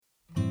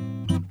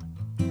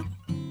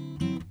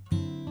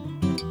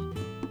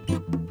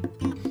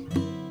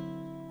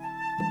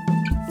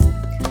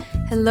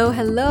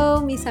Hello,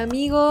 mis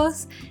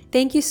amigos.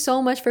 Thank you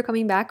so much for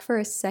coming back for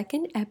a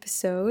second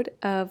episode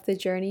of the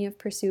Journey of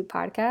Pursuit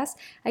podcast.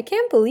 I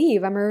can't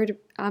believe I'm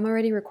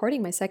already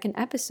recording my second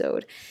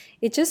episode.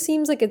 It just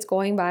seems like it's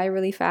going by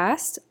really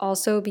fast.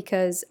 Also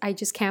because I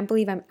just can't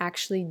believe I'm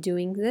actually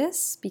doing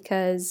this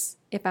because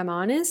if I'm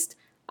honest,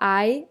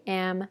 I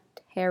am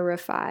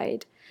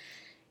terrified.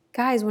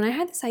 Guys, when I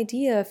had this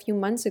idea a few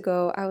months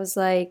ago, I was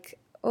like,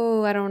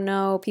 oh, I don't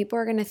know. People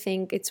are going to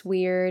think it's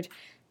weird.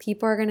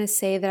 People are going to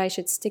say that I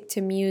should stick to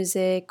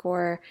music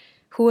or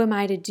who am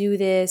I to do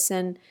this?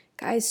 And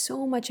guys,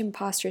 so much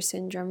imposter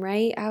syndrome,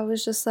 right? I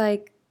was just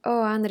like,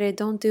 oh, Andre,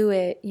 don't do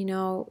it.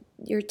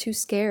 You're too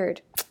scared.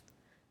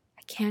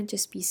 I can't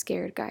just be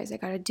scared, guys. I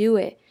got to do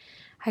it.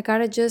 I got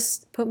to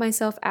just put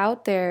myself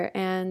out there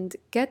and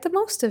get the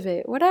most of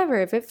it. Whatever.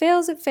 If it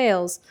fails, it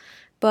fails.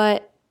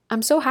 But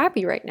I'm so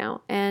happy right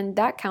now, and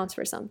that counts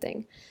for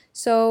something.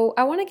 So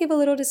I want to give a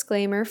little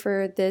disclaimer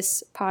for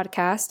this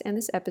podcast and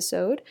this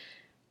episode.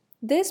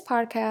 This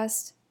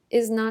podcast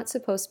is not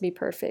supposed to be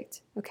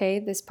perfect, okay?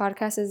 This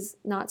podcast is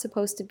not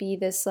supposed to be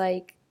this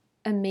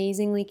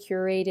amazingly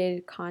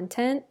curated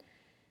content.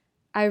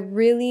 I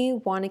really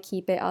want to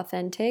keep it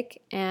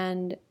authentic,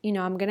 and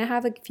I'm going to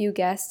have a few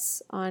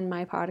guests on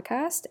my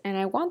podcast, and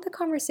I want the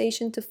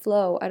conversation to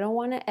flow. I don't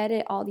want to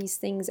edit all these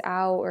things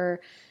out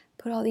or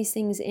put all these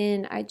things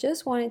in. I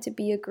just want it to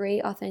be a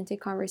great,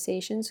 authentic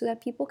conversation so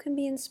that people can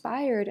be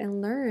inspired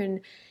and learn,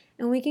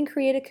 and we can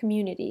create a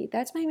community.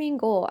 That's my main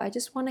goal. I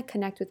just want to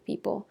connect with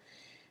people.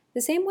 The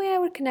same way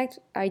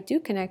I do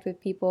connect with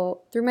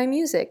people through my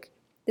music.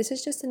 This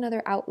is just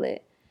another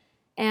outlet.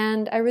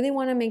 And I really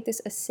want to make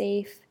this a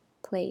safe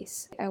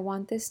place. I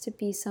want this to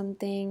be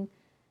something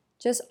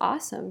just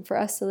awesome for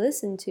us to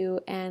listen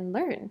to and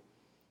learn.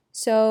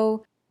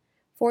 So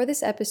for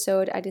this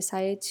episode, I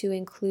decided to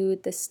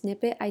include the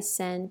snippet I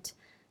sent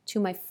to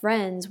my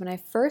friends when I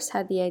first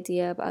had the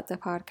idea about the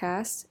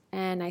podcast,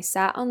 and I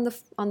sat on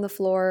the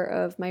floor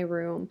of my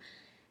room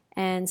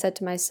and said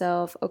to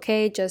myself,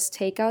 okay, just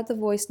take out the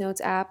voice notes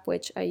app,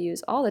 which I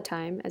use all the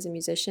time as a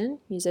musician.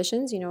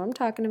 Musicians, you know what I'm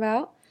talking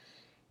about.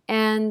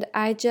 And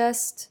I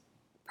just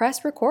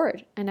pressed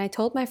record, and I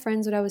told my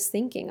friends what I was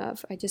thinking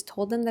of. I just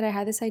told them that I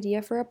had this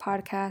idea for a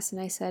podcast, and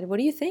I said, what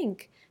do you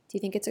think? Do you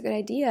think it's a good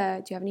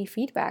idea? Do you have any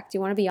feedback? Do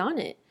you want to be on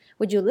it?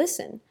 Would you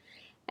listen?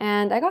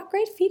 And I got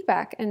great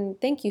feedback, and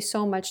thank you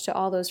so much to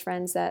all those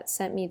friends that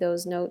sent me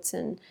those notes,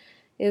 and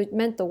it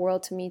meant the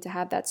world to me to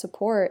have that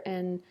support.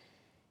 And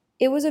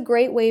it was a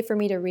great way for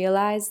me to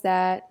realize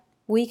that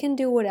we can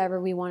do whatever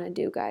we want to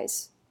do,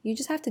 guys. You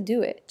just have to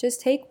do it.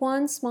 Just take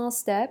one small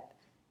step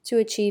to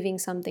achieving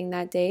something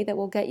that day that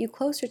will get you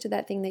closer to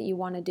that thing that you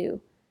want to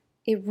do.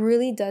 It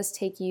really does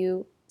take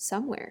you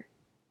somewhere.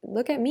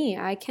 Look at me.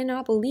 I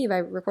cannot believe I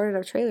recorded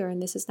a trailer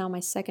and this is now my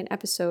second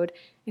episode.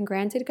 And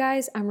granted,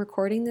 guys, I'm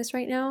recording this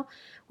right now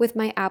with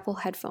my Apple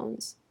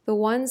headphones. The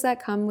ones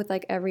that come with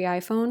every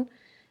iPhone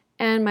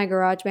and my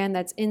GarageBand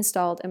that's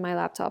installed in my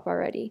laptop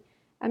already.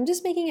 I'm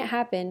just making it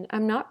happen.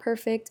 I'm not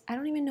perfect. I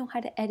don't even know how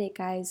to edit,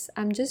 guys.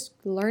 I'm just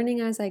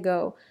learning as I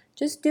go.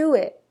 Just do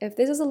it. If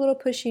this is a little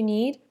push you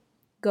need,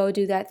 go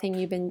do that thing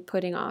you've been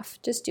putting off.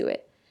 Just do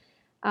it.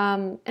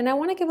 And I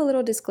want to give a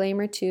little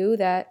disclaimer too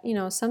that,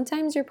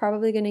 sometimes you're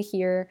probably going to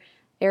hear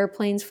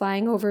airplanes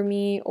flying over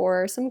me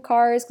or some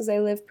cars because I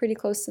live pretty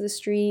close to the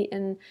street,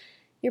 and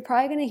you're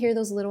probably going to hear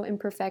those little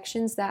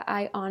imperfections that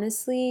I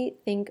honestly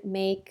think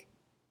make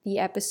the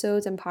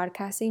episodes and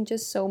podcasting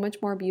just so much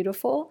more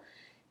beautiful,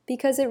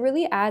 because it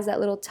really adds that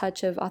little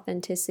touch of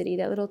authenticity,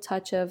 that little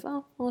touch of,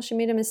 oh, well, she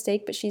made a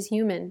mistake, but she's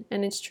human.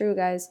 And it's true,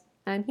 guys.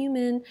 I'm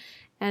human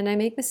and I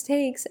make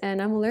mistakes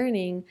and I'm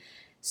learning.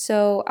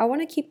 So I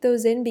want to keep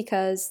those in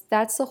because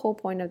that's the whole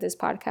point of this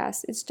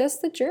podcast. It's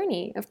just the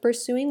journey of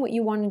pursuing what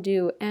you want to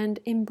do and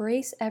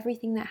embrace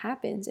everything that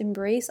happens.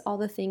 Embrace all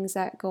the things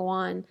that go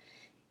on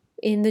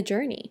in the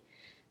journey.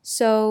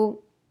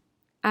 So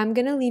I'm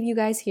going to leave you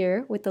guys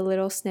here with a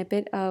little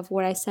snippet of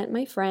what I sent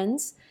my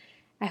friends.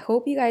 I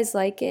hope you guys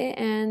like it,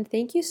 and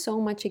thank you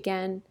so much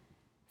again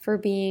for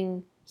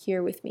being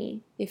here with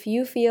me. If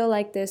you feel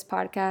like this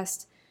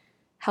podcast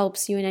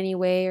helps you in any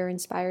way or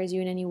inspires you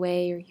in any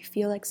way, or you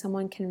feel like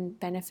someone can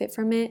benefit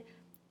from it,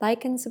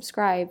 like and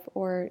subscribe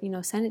or,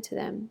 send it to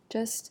them.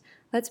 Just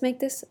let's make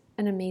this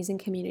an amazing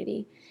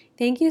community.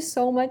 Thank you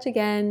so much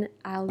again.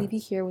 I'll leave you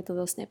here with a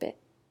little snippet.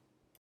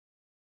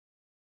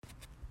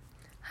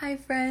 Hi,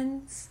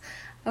 friends.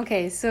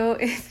 Okay, so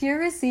if you're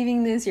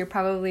receiving this, you're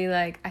probably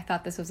like, I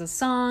thought this was a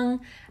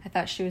song. I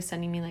thought she was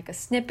sending me a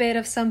snippet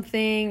of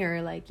something,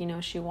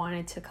 or she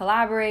wanted to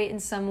collaborate in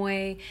some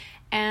way.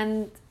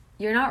 And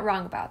you're not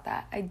wrong about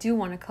that. I do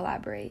want to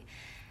collaborate.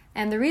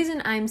 And the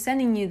reason I'm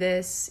sending you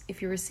this,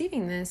 if you're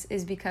receiving this,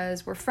 is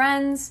because we're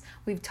friends.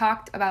 We've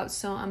talked about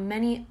so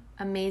many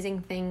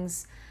amazing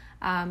things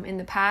in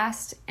the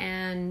past,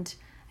 and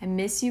I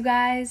miss you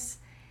guys.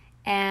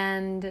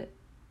 And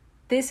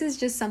this is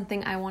just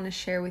something I want to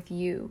share with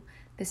you.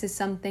 This is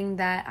something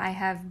that I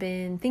have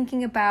been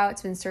thinking about.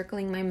 It's been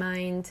circling my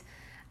mind.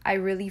 I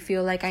really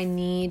feel like I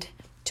need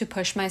to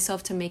push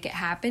myself to make it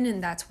happen.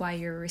 And that's why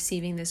you're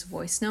receiving this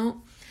voice note.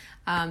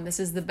 This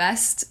is the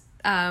best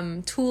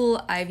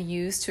tool I've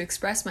used to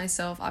express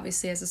myself,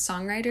 obviously, as a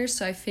songwriter.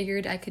 So I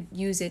figured I could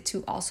use it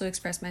to also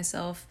express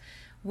myself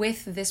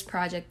with this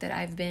project that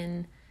I've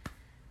been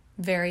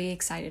very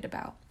excited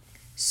about.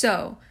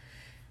 So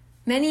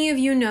many of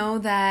you know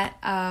that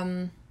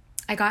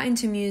I got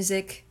into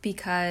music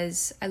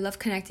because I love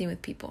connecting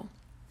with people.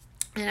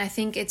 And I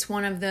think it's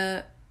one of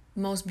the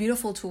most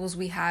beautiful tools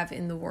we have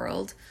in the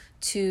world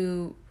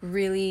to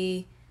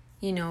really,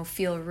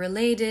 feel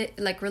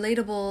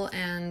relatable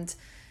and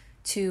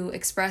to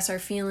express our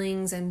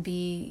feelings and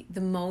be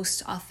the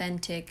most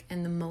authentic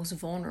and the most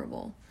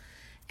vulnerable.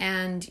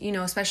 And,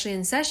 especially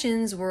in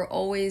sessions, we're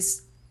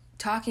always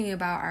talking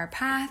about our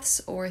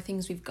paths or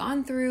things we've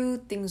gone through,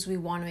 things we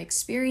want to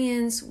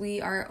experience.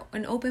 We are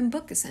an open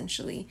book,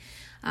 essentially.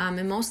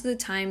 And most of the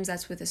times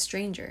that's with a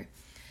stranger.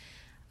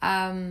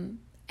 And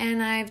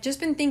I've just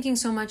been thinking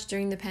so much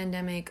during the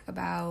pandemic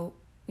about,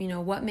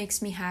 what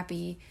makes me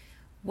happy?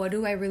 What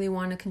do I really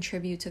want to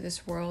contribute to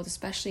this world,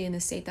 especially in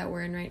the state that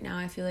we're in right now?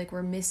 I feel like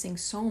we're missing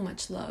so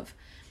much love.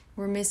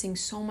 We're missing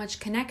so much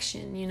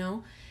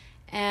connection,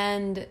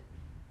 And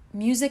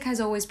music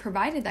has always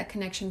provided that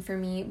connection for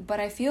me, but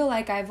I feel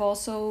like I've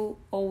also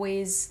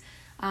always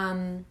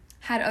have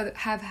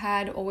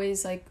had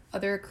like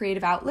other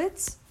creative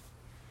outlets.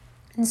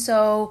 And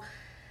so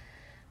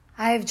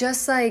I've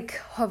just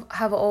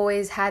have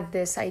always had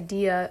this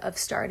idea of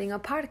starting a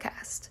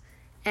podcast.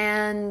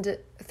 And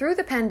through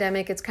the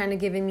pandemic, it's kind of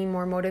given me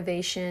more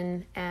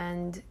motivation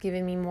and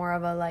given me more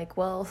of a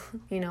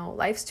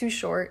life's too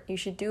short. You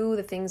should do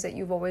the things that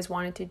you've always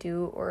wanted to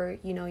do, or,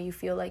 you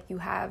feel like you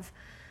have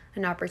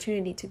an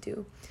opportunity to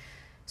do.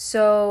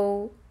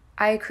 So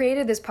I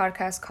created this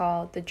podcast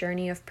called The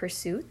Journey of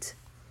Pursuit.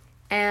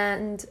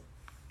 And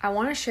I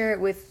want to share it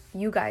with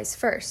you guys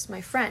first,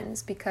 my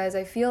friends, because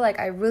I feel like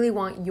I really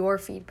want your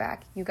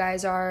feedback. You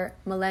guys are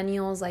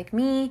millennials like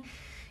me.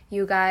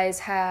 You guys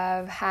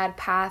have had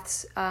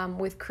paths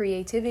with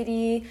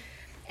creativity,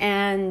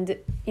 and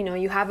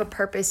you have a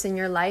purpose in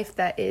your life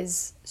that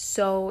is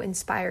so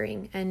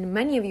inspiring. And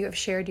many of you have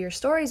shared your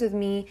stories with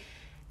me,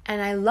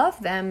 and I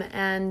love them,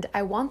 and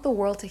I want the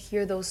world to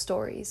hear those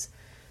stories.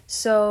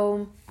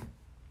 So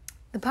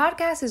the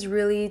podcast is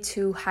really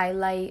to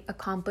highlight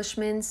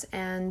accomplishments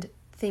and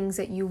things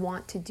that you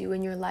want to do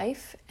in your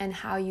life and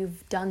how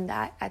you've done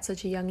that at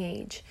such a young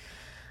age.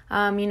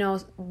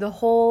 The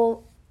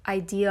whole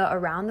idea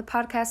around the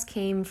podcast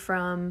came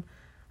from,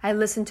 I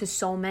listened to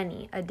so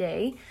many a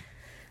day,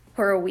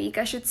 or a week,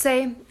 I should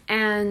say,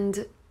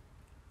 and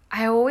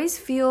I always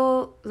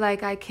feel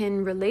like I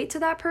can relate to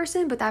that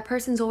person, but that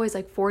person's always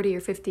 40 or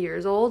 50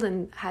 years old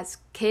and has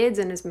kids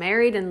and is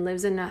married and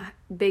lives in a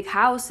big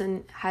house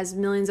and has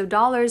millions of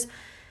dollars,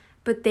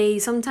 but they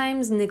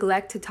sometimes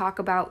neglect to talk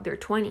about their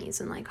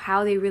 20s and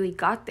how they really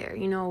got there.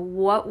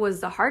 What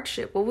was the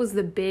hardship? What was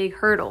the big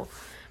hurdle?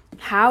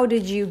 How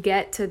did you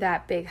get to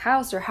that big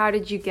house, or how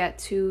did you get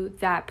to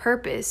that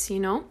purpose,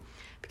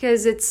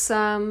 Because it's,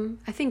 I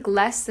think,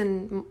 less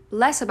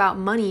about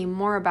money,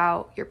 more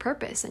about your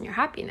purpose and your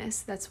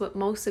happiness. That's what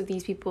most of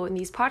these people in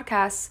these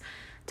podcasts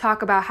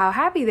talk about, how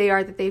happy they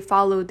are that they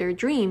followed their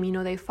dream.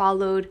 They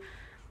followed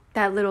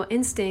that little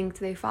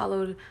instinct, they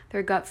followed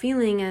their gut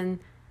feeling, and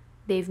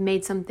they've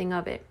made something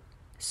of it.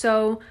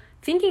 So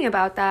thinking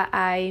about that,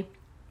 I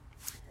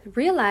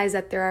realize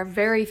that there are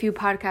very few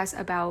podcasts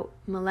about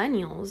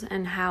millennials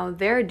and how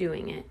they're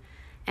doing it.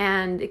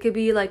 And it could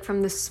be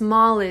from the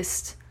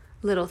smallest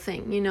little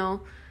thing,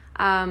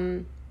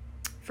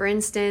 For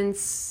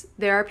instance,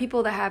 there are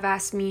people that have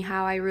asked me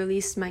how I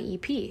released my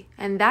EP.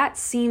 And that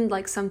seemed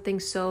like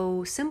something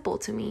so simple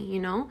to me,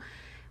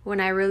 When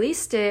I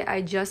released it,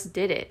 I just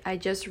did it. I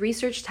just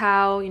researched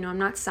how, I'm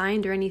not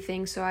signed or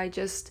anything. So I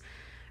just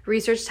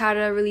researched how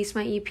to release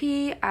my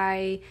EP.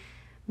 I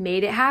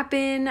made it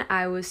happen.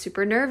 I was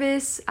super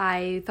nervous.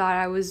 I thought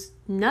I was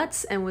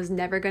nuts and was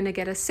never going to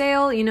get a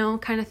sale,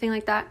 kind of thing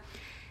like that.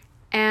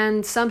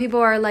 And some people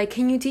are like,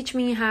 can you teach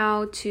me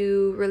how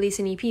to release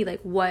an EP?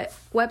 What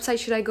website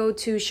should I go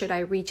to? Should I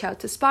reach out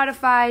to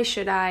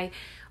Spotify?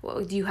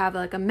 Do you have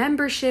a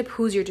membership?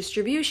 Who's your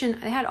distribution?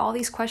 I had all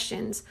these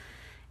questions.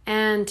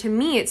 And to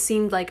me, it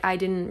seemed like I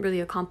didn't really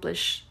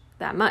accomplish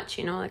that much,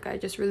 I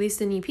just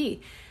released an EP.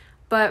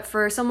 But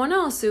for someone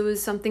else, it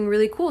was something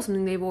really cool,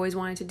 something they've always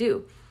wanted to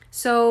do.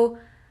 So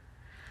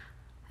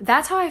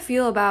that's how I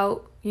feel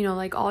about,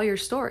 all your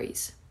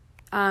stories.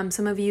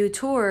 Some of you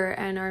tour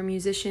and are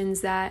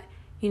musicians that,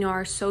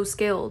 are so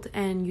skilled,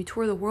 and you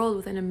tour the world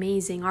with an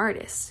amazing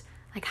artist.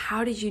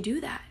 How did you do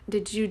that?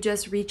 Did you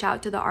just reach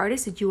out to the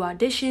artist? Did you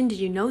audition? Did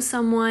you know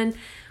someone?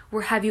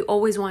 Or have you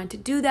always wanted to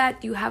do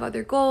that? Do you have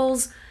other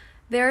goals?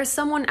 There's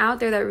someone out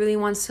there that really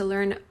wants to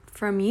learn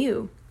from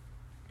you.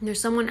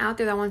 There's someone out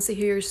there that wants to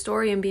hear your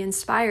story and be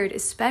inspired,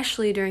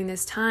 especially during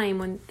this time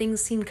when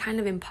things seem kind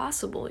of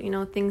impossible.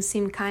 Things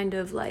seem kind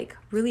of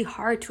really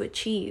hard to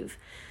achieve.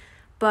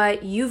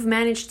 But you've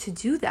managed to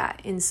do that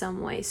in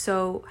some way.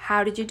 So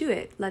how did you do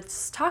it?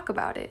 Let's talk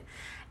about it.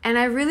 And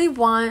I really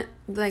want,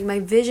 like, my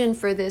vision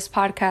for this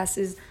podcast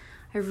is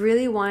I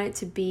really want it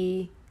to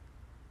be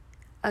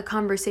a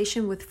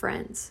conversation with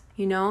friends,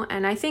 you know?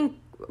 And I think,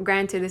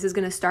 granted, this is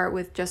going to start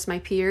with just my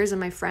peers and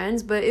my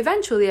friends, but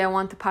eventually I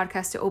want the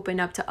podcast to open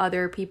up to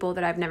other people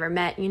that I've never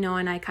met, you know,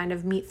 and I kind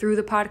of meet through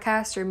the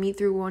podcast or meet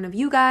through one of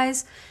you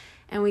guys,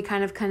 and we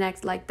kind of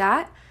connect like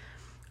that.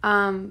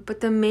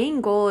 But the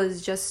main goal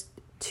is just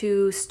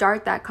to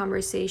start that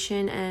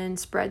conversation and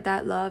spread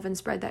that love and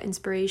spread that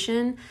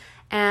inspiration.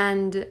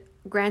 And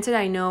granted,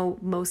 I know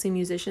mostly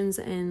musicians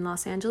in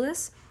Los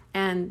Angeles,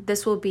 and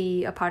this will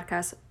be a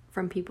podcast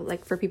from people,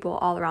 like, for people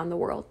all around the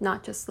world,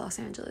 not just Los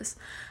Angeles.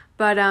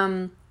 But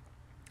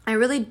I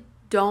really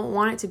don't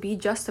want it to be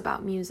just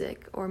about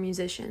music or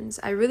musicians.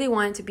 I really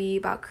want it to be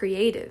about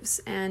creatives.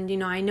 And, you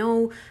know, I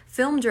know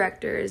film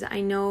directors,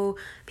 I know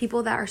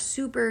people that are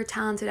super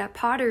talented at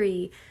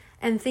pottery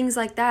and things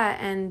like that,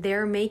 and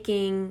they're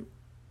making,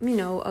 you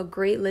know, a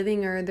great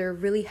living, or they're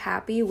really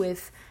happy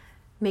with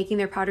making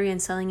their pottery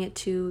and selling it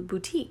to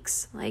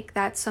boutiques. Like,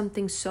 that's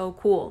something so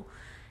cool.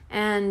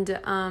 And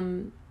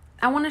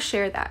I want to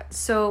share that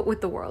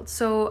with the world.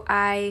 So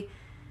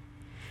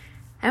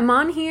I'm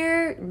on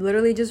here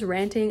literally just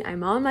ranting.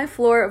 I'm on my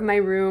floor of my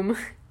room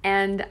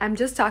and I'm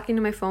just talking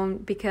to my phone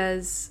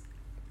because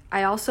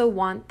I also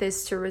want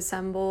this to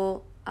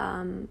resemble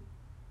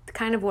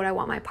kind of what I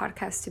want my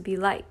podcast to be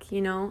like,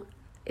 you know?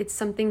 It's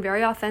something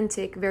very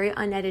authentic, very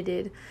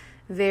unedited,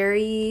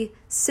 very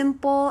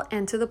simple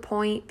and to the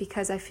point,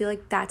 because I feel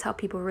like that's how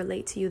people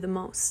relate to you the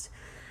most.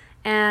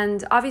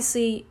 And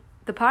obviously,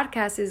 the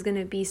podcast is going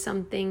to be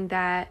something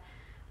that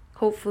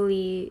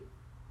hopefully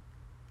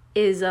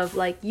is of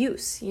like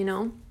use, you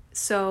know?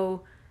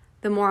 So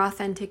the more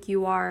authentic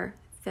you are,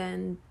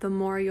 then the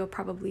more you'll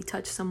probably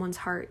touch someone's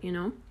heart, you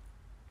know?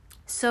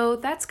 So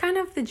that's kind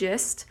of the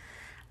gist.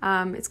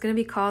 It's going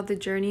to be called The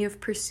Journey of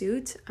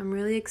Pursuit. I'm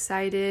really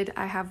excited.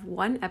 I have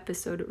one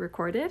episode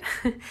recorded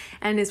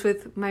and it's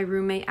with my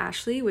roommate,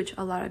 Ashley, which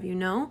a lot of you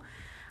know.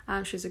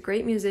 She's a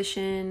great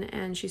musician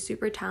and she's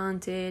super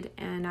talented,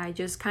 and I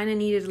just kind of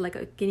needed like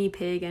a guinea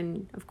pig,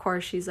 and of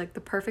course she's like the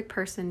perfect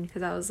person,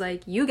 because I was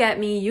like, you get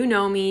me, you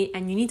know me,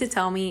 and you need to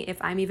tell me if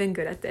I'm even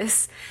good at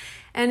this.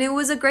 And it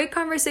was a great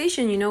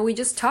conversation, you know. We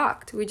just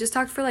talked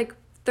for like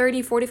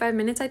 30-45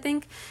 minutes, I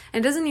think.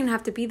 And it doesn't even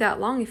have to be that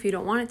long if you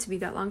don't want it to be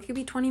that long. It could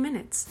be 20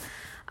 minutes.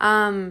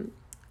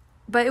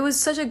 But it was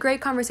such a great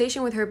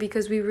conversation with her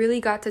because we really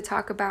got to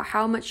talk about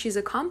how much she's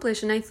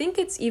accomplished. And I think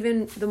it's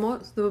even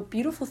the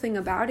beautiful thing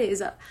about it is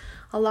that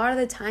a lot of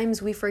the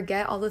times we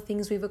forget all the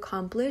things we've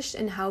accomplished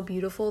and how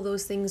beautiful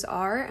those things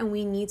are. And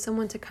we need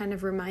someone to kind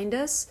of remind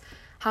us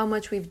how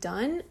much we've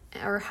done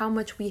or how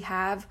much we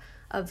have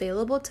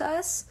available to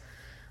us.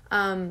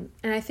 And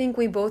I think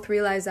we both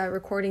realized that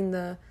recording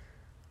the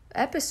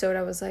episode,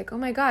 I was like, oh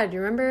my God, do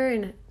you remember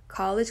in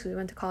college, because we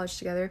went to college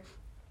together,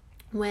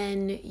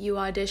 when you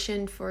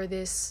auditioned for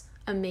this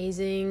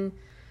amazing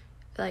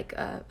like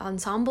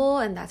ensemble,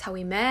 and that's how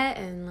we met,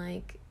 and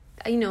like,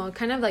 you know,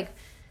 kind of like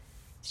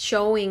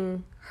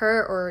showing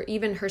her, or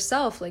even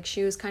herself, like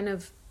she was kind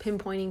of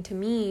pinpointing to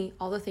me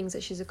all the things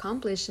that she's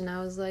accomplished, and I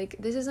was like,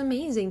 this is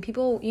amazing.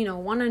 People, you know,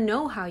 want to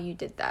know how you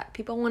did that.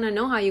 People want to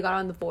know how you got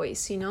on The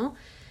Voice, you know.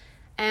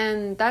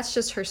 And that's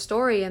just her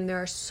story, and there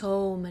are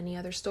so many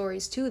other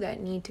stories too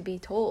that need to be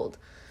told,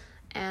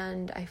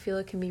 and I feel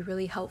it can be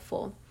really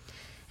helpful.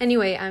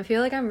 Anyway, I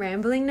feel like I'm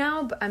rambling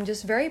now, but I'm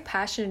just very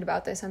passionate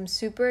about this. I'm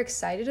super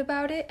excited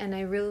about it, and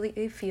I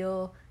really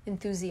feel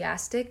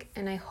enthusiastic,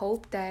 and I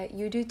hope that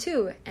you do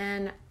too.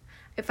 And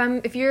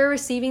if you're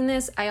receiving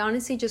this, I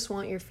honestly just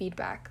want your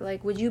feedback.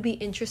 Like, would you be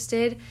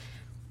interested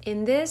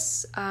in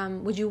this?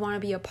 Would you want to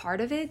be a part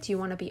of it? Do you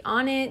want to be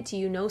on it? Do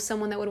you know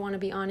someone that would want to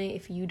be on it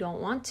if you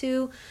don't want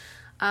to?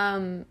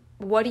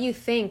 What do you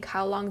think?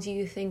 How long do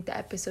you think the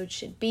episode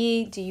should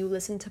be? Do you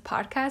listen to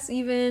podcasts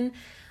even?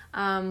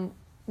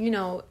 You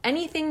know,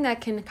 anything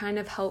that can kind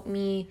of help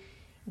me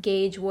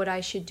gauge what I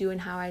should do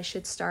and how I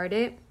should start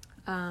it,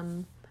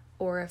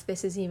 or if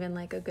this is even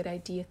like a good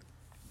idea.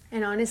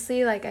 And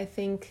honestly, like, I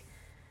think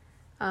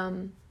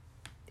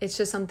it's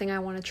just something I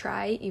want to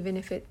try, even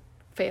if it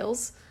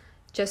fails,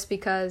 just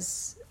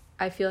because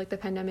I feel like the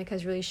pandemic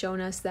has really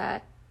shown us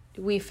that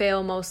we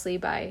fail mostly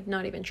by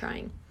not even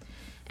trying,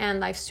 and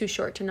life's too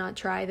short to not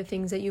try the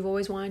things that you've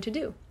always wanted to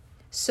do.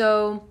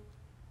 So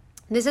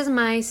this is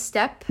my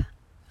step.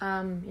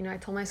 You know, I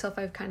told myself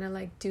I'd kind of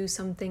like do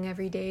something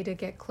every day to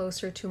get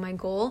closer to my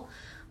goal.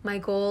 My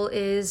goal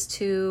is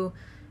to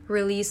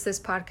release this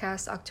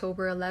podcast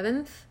October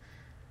 11th.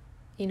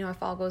 You know,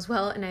 if all goes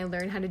well and I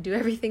learn how to do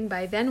everything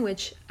by then,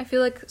 which I feel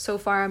like so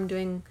far I'm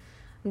doing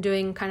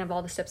kind of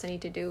all the steps I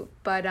need to do.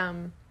 But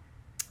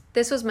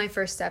this was my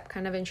first step,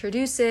 kind of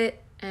introduce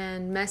it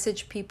and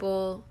message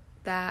people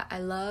that I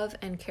love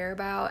and care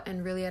about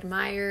and really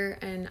admire,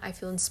 and I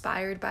feel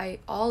inspired by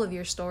all of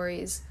your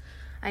stories.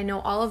 I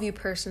know all of you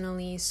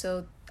personally,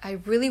 so I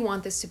really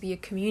want this to be a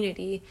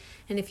community.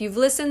 And if you've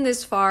listened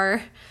this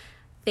far,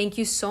 Thank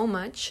you so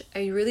much.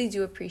 I really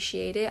do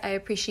appreciate it. I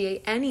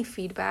appreciate any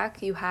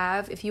feedback you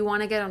have. If you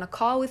want to get on a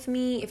call with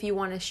me, if you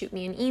want to shoot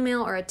me an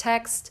email or a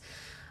text,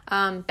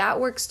 that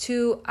works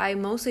too. I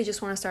mostly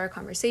just want to start a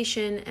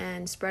conversation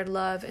and spread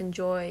love and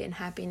joy and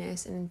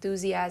happiness and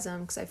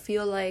enthusiasm, because I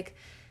feel like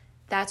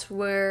that's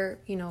where,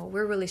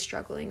 we're really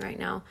struggling right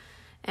now,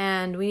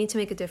 and we need to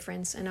make a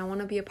difference, and I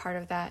want to be a part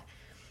of that.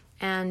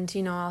 And,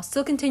 I'll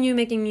still continue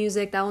making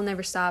music. That will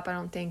never stop. I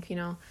don't think,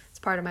 it's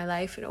part of my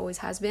life. It always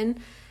has been.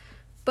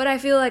 But I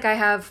feel like I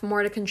have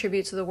more to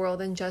contribute to the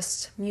world than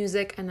just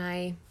music, and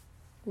I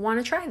want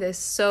to try this.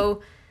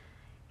 So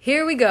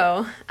here we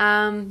go.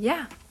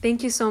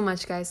 Thank you so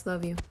much, guys.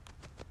 Love you.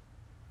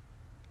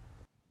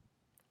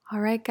 All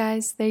right,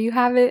 guys, there you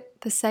have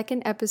it. The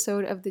second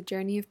episode of the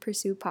Journey of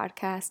Pursue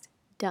podcast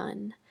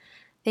done.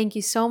 Thank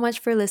you so much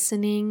for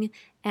listening.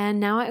 And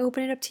now I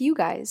open it up to you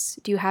guys.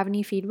 Do you have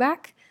any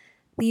feedback?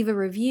 Leave a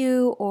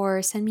review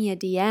or send me a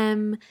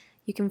DM.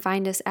 You can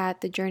find us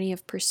at The Journey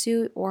of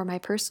Pursuit, or my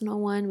personal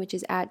one, which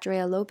is at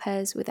Drea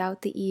Lopez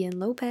without the E in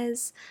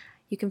Lopez.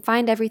 You can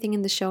find everything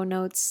in the show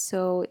notes,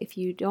 so if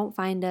you don't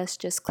find us,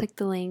 just click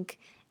the link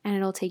and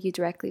it'll take you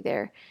directly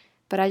there.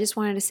 But I just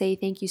wanted to say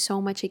thank you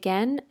so much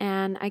again,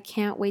 and I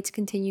can't wait to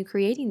continue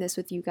creating this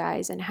with you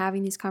guys and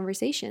having these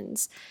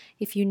conversations.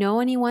 If you know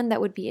anyone that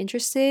would be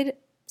interested,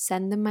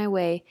 send them my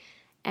way.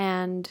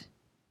 And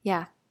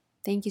yeah,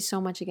 thank you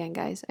so much again,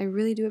 guys. I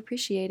really do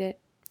appreciate it.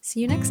 See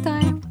you next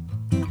time.